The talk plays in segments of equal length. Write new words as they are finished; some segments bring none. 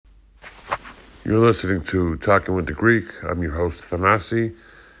You're listening to Talking with the Greek. I'm your host, Thanasi,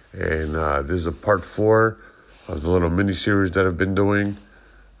 and this is a part 4 of the little mini-series that I've been doing.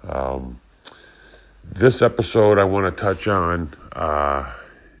 This episode, I want to touch on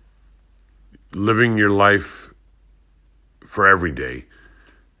living your life for every day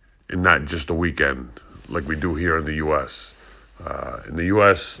and not just a weekend like we do here in the U.S. In the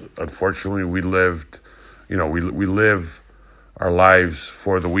U.S., unfortunately, we live our lives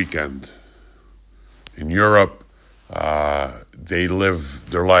for the weekend. In Europe, they live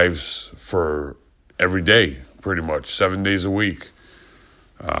their lives for every day, pretty much, 7 days a week.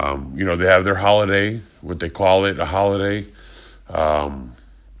 They have their holiday, what they call it, a holiday,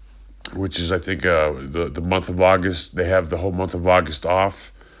 which is, I think, the month of August. They have the whole month of August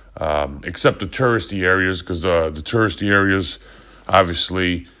off, except the touristy areas, because the touristy areas,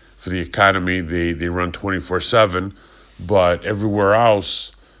 obviously, for the economy, they run 24/7, but everywhere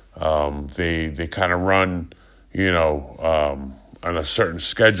else, they kind of run, on a certain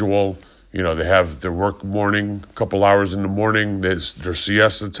schedule. They have their work morning, a couple hours in the morning, their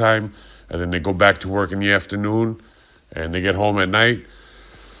siesta time, and then they go back to work in the afternoon, and they get home at night.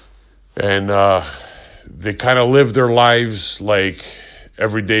 And they kind of live their lives like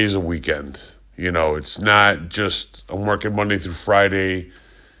every day is a weekend. It's not just I'm working Monday through Friday,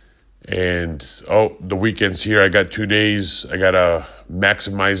 and the weekend's here. I got 2 days. I gotta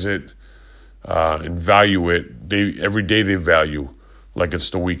maximize it and value it. Every day they value like it's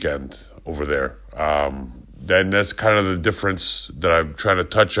the weekend over there. Then that's kind of the difference that I'm trying to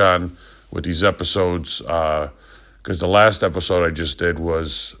touch on with these episodes. Because the last episode I just did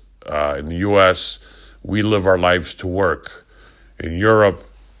was in the U.S. we live our lives to work. In Europe,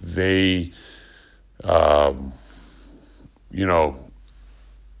 they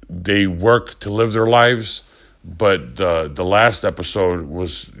they work to live their lives, but the last episode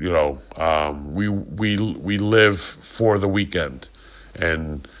was, we live for the weekend,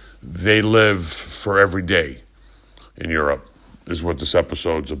 and they live for every day in Europe, is what this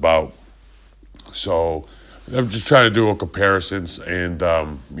episode's about. So I'm just trying to do a comparisons, and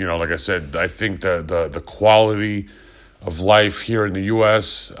like I said, I think the quality of life here in the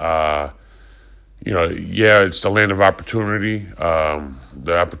U.S. It's the land of opportunity.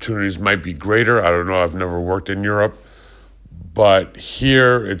 The opportunities might be greater. I don't know. I've never worked in Europe. But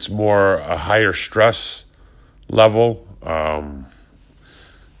here it's more a higher stress level,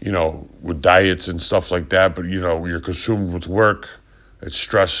 with diets and stuff like that. But, you're consumed with work. It's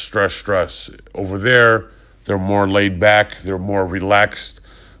stress, stress, stress. Over there, they're more laid back. They're more relaxed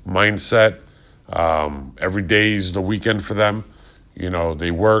mindset. Every day is the weekend for them.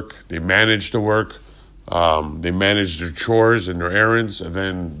 They work, they manage the work, they manage their chores and their errands, and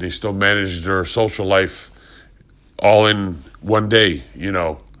then they still manage their social life all in one day,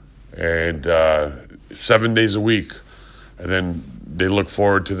 and 7 days a week. And then they look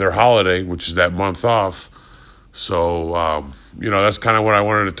forward to their holiday, which is that month off. So, that's kind of what I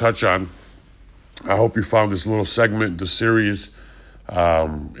wanted to touch on. I hope you found this little segment, the series,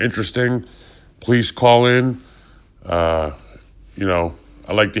 interesting. Please call in.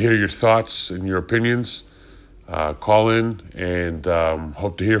 I'd like to hear your thoughts and your opinions. Call in, and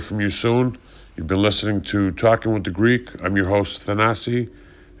hope to hear from you soon. You've been listening to Talking with the Greek. I'm your host, Thanasi,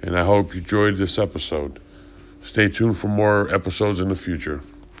 and I hope you enjoyed this episode. Stay tuned for more episodes in the future.